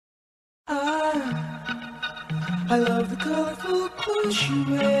I love the colorful clothes she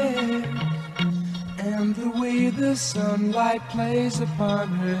wears and the way the sunlight plays upon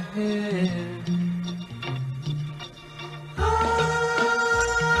her hair.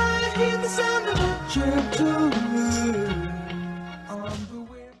 I hear the sound of a gentle wind on the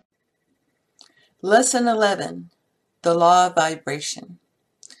wind. Lesson 11, the law of vibration.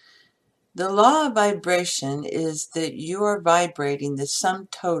 The law of vibration is that you are vibrating the sum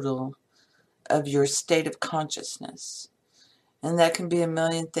total of your state of consciousness. And that can be a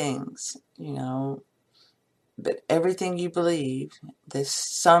million things, but everything you believe, the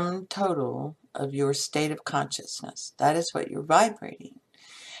sum total of your state of consciousness, that is what you're vibrating.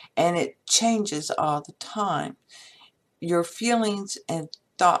 And it changes all the time. Your feelings and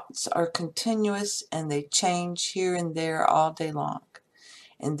thoughts are continuous and they change here and there all day long.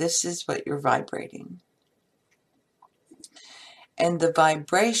 And this is what you're vibrating. And the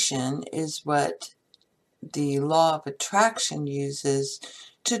vibration is what the law of attraction uses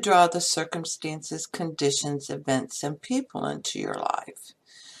to draw the circumstances, conditions, events, and people into your life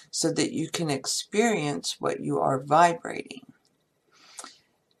so that you can experience what you are vibrating.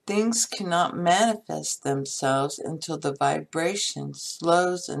 Things cannot manifest themselves until the vibration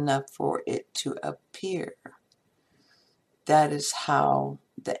slows enough for it to appear. That is how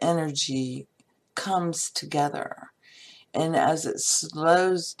the energy comes together. And as it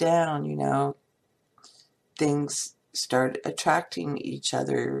slows down, things start attracting each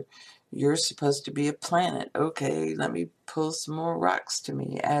other. You're supposed to be a planet. Okay, let me pull some more rocks to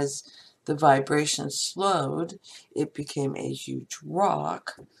me. As the vibration slowed, it became a huge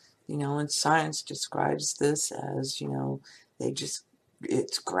rock. And science describes this as,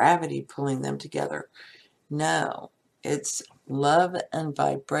 it's gravity pulling them together. No, it's love and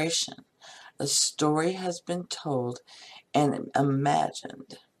vibration. A story has been told and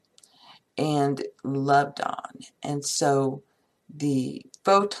imagined and loved on. And so the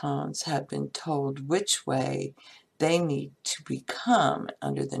photons have been told which way they need to become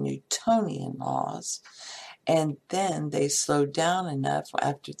under the Newtonian laws. And then they slowed down enough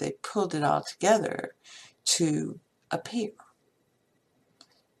after they pulled it all together to appear.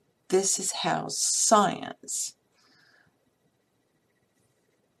 This is how science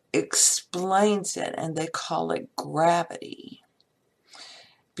explains it, and they call it gravity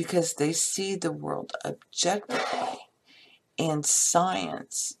because they see the world objectively. And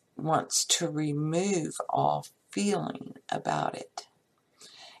science wants to remove all feeling about it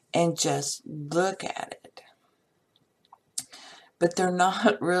and just look at it. But they're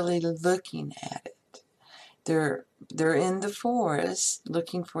not really looking at it. They're in the forest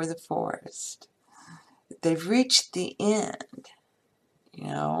looking for the forest. They've reached the end.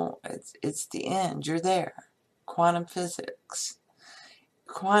 It's the end. You're there. Quantum physics.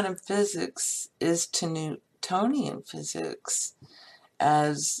 Quantum physics is to Newtonian physics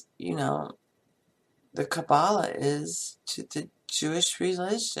as, the Kabbalah is to the Jewish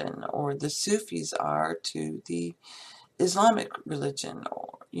religion, or the Sufis are to the Islamic religion,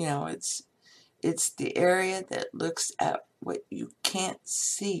 or, it's the area that looks at what you can't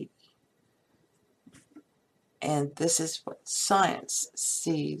see. And this is what science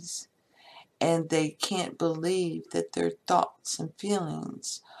sees. And they can't believe that their thoughts and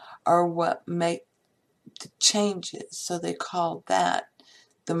feelings are what make the changes. So they call that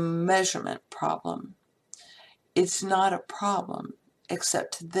the measurement problem. It's not a problem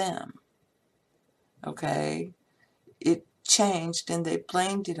except to them. Okay? It changed and they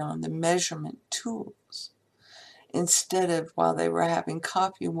blamed it on the measurement tools instead of while they were having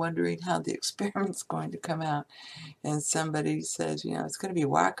coffee wondering how the experiment's going to come out. And somebody says, it's going to be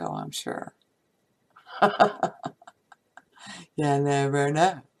wacko, I'm sure. You never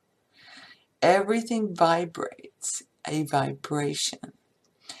know. Everything vibrates a vibration,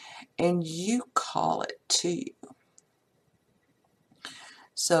 and you call it to you.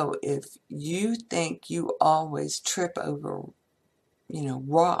 So if you think you always trip over,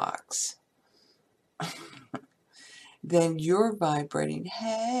 rocks, then you're vibrating,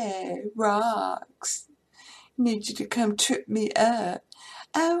 hey, rocks, need you to come trip me up.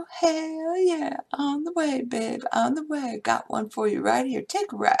 Oh, hell yeah, on the way, babe, on the way. Got one for you right here.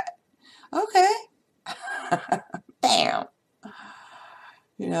 Take a ride. Okay. Bam.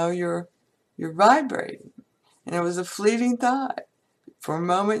 You're vibrating. And it was a fleeting thought. For a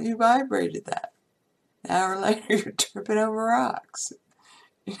moment, you vibrated that. An hour later, you're tripping over rocks.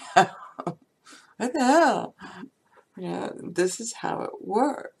 What the hell? This is how it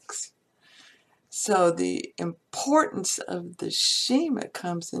works. So the importance of the Shema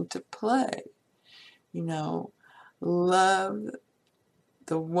comes into play. Love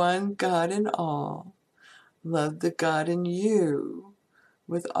the one God in all. Love the God in you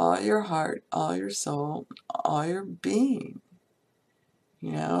with all your heart, all your soul, all your being.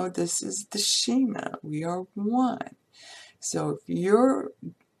 You know, this is the Shema. We are one. So if you're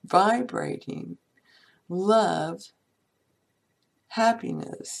vibrating love,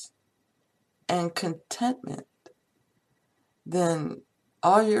 happiness, and contentment, then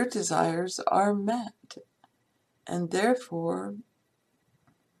all your desires are met. And therefore,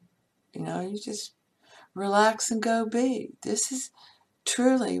 you just relax and go be. This is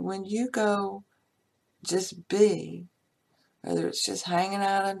truly when you go just be, whether it's just hanging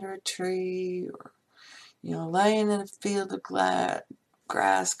out under a tree or, laying in a field of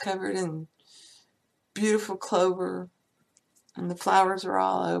grass covered in beautiful clover and the flowers are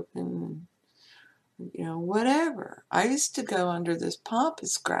all open, whatever. I used to go under this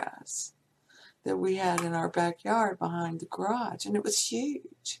pampas grass that we had in our backyard behind the garage, and it was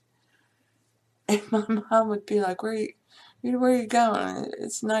huge. And my mom would be like, where are you going?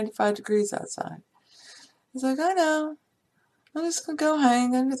 It's 95 degrees outside. I was like, I know. I'm just going to go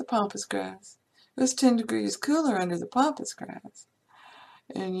hang under the pampas grass. It was 10 degrees cooler under the pampas grass.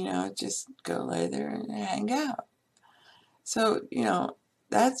 And, just go lay there and hang out. So,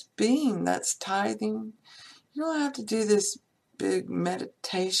 that's tithing. You don't have to do this big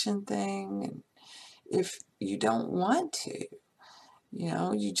meditation thing. And if you don't want to,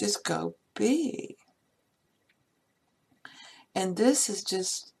 you just go be. And this is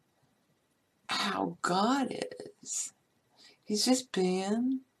just how God is. He's just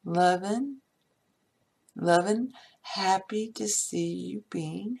being loving, happy to see you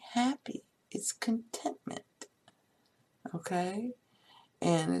being happy. It's contentment, okay?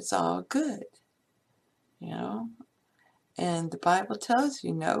 And it's all good, And the Bible tells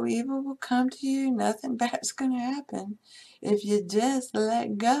you no evil will come to you, nothing bad's going to happen if you just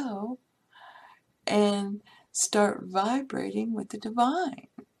let go and start vibrating with the divine.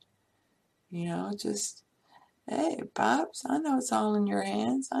 Just, hey, Pops, I know it's all in your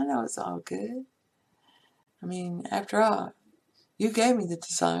hands. I know it's all good. I mean, after all, you gave me the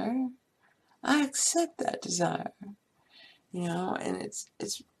desire. I accept that desire. And it's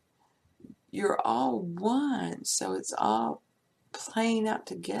you're all one, so it's all playing out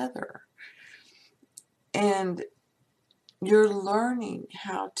together. And you're learning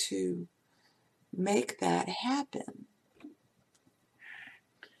how to make that happen.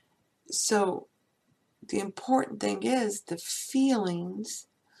 So the important thing is the feelings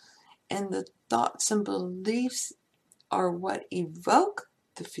and the thoughts and beliefs are what evoke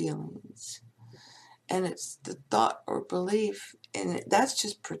the feelings. And it's the thought or belief, and that's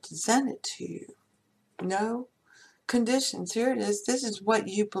just presented to you. No conditions. Here it is. This is what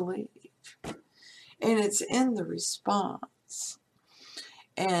you believe. And it's in the response.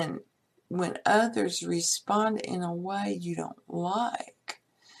 And when others respond in a way you don't like,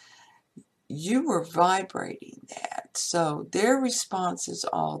 you were vibrating that. So their response is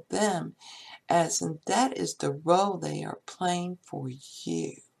all them, as in that is the role they are playing for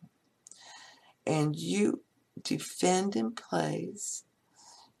you. And you defend in place,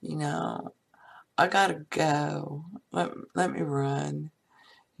 I gotta go. Let me run,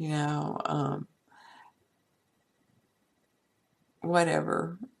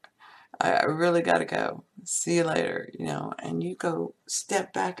 whatever. I really gotta go. See you later, and you go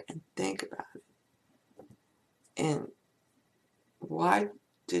step back and think about it. And why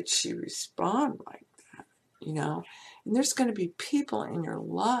did she respond like that? And there's going to be people in your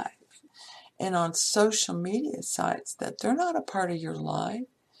life and on social media sites that they're not a part of your life.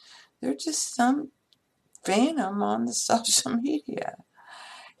 They're just some phantom on the social media.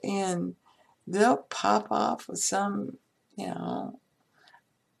 And they'll pop off with some,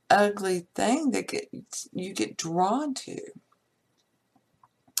 ugly thing that you get drawn to.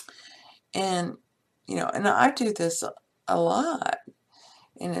 And, and I do this a lot.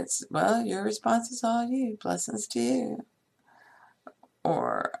 And it's, well, your response is all you. Blessings to you.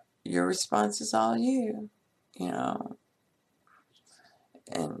 Or your response is all you. And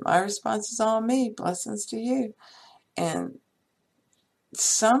my response is all me. Blessings to you. And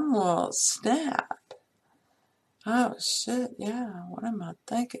some will snap. Oh, shit, yeah, what am I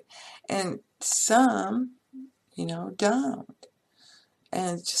thinking? And some, don't.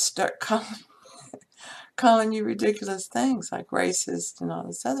 And just start calling you ridiculous things like racist and all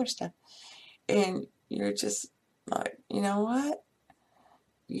this other stuff. And you're just like, you know what?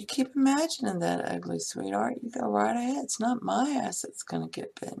 You keep imagining that ugly, sweetheart. You go right ahead. It's not my ass that's going to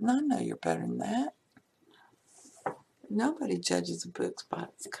get bitten. I know you're better than that. Nobody judges a book by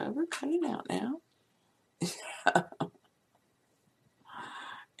its cover. Cut it out now.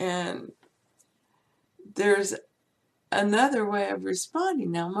 And there's another way of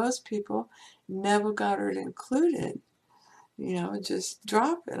responding. Now, most people Neville Goddard included, just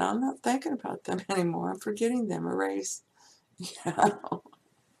drop it. I'm not thinking about them anymore. I'm forgetting them, erase,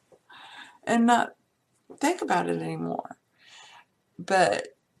 and not think about it anymore. But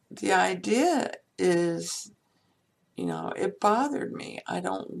the idea is, it bothered me. I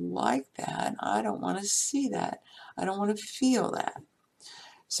don't like that. I don't want to see that. I don't want to feel that.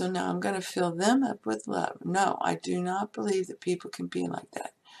 So now I'm going to fill them up with love. No, I do not believe that people can be like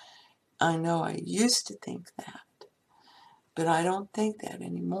that. I know I used to think that, but I don't think that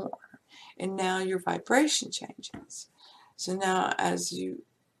anymore. And now your vibration changes. So now as you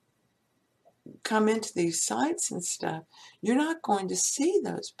come into these sites and stuff, you're not going to see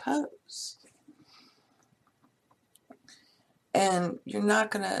those posts. And you're not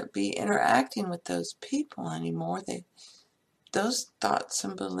going to be interacting with those people anymore. Those thoughts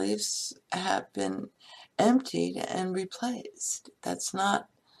and beliefs have been emptied and replaced. That's not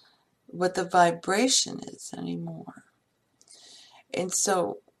what the vibration is anymore. And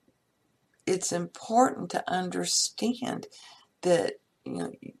so it's important to understand that,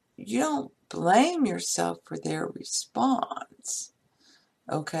 you don't blame yourself for their response.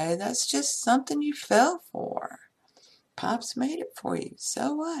 Okay, that's just something you fell for. Pops made it for you.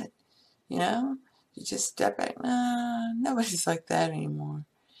 So what? You just step back. Nah, nobody's like that anymore.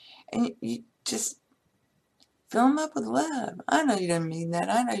 And you just fill them up with love. I know you didn't mean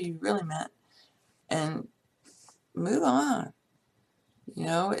that. I know you really meant. And move on.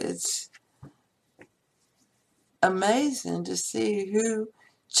 It's amazing to see who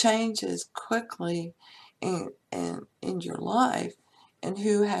changes quickly in your life and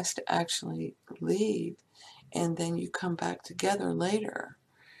who has to actually leave, and then you come back together later.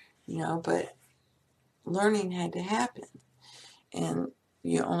 But learning had to happen, and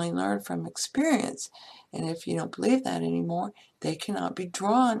you only learn from experience. And if you don't believe that anymore, they cannot be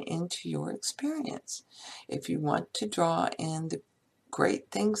drawn into your experience. If you want to draw in the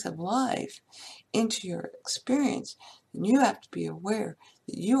great things of life into your experience, then you have to be aware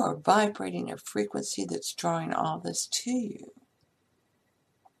that you are vibrating a frequency that's drawing all this to you.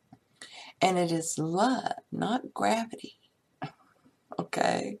 And it is love, not gravity.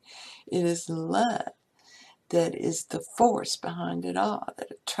 Okay? It is love that is the force behind it all,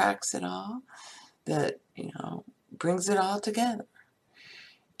 that attracts it all, that, brings it all together.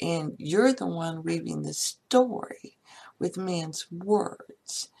 And you're the one weaving the story with man's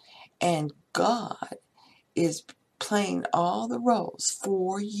words. And God is playing all the roles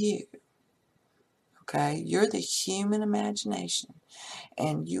for you. Okay? You're the human imagination.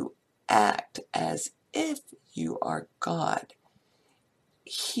 And you act as if you are God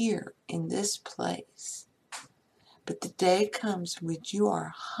here in this place. But the day comes when you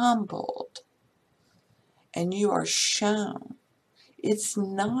are humbled and you are shown it's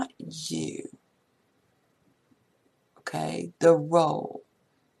not you. Okay? The role.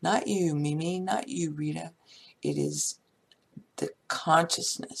 Not you, Mimi, not you, Rita. It is the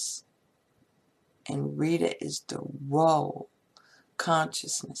consciousness. And Rita is the role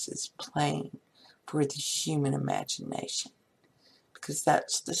consciousness is playing for the human imagination. Because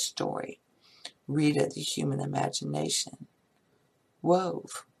that's the story Rita, the human imagination,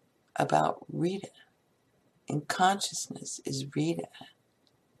 wove about Rita. And consciousness is Rita.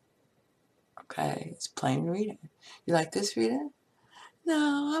 Okay, it's playing Rita. You like this, Rita?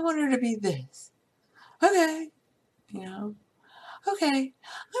 No, I want her to be this. Okay, okay,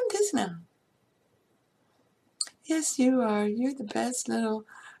 I'm this now. Yes, you are. You're the best little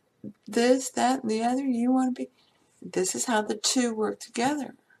this, that, and the other. You want to be. This is how the two work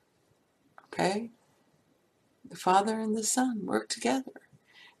together. Okay? The Father and the Son work together.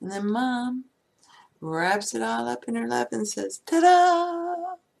 And then Mom wraps it all up in her lap and says,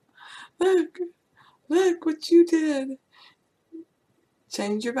 ta-da! Look what you did.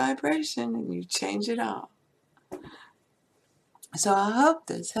 Change your vibration and you change it all. So I hope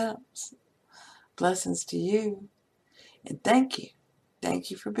this helps. Blessings to you. And thank you. Thank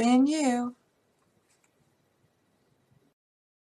you for being you.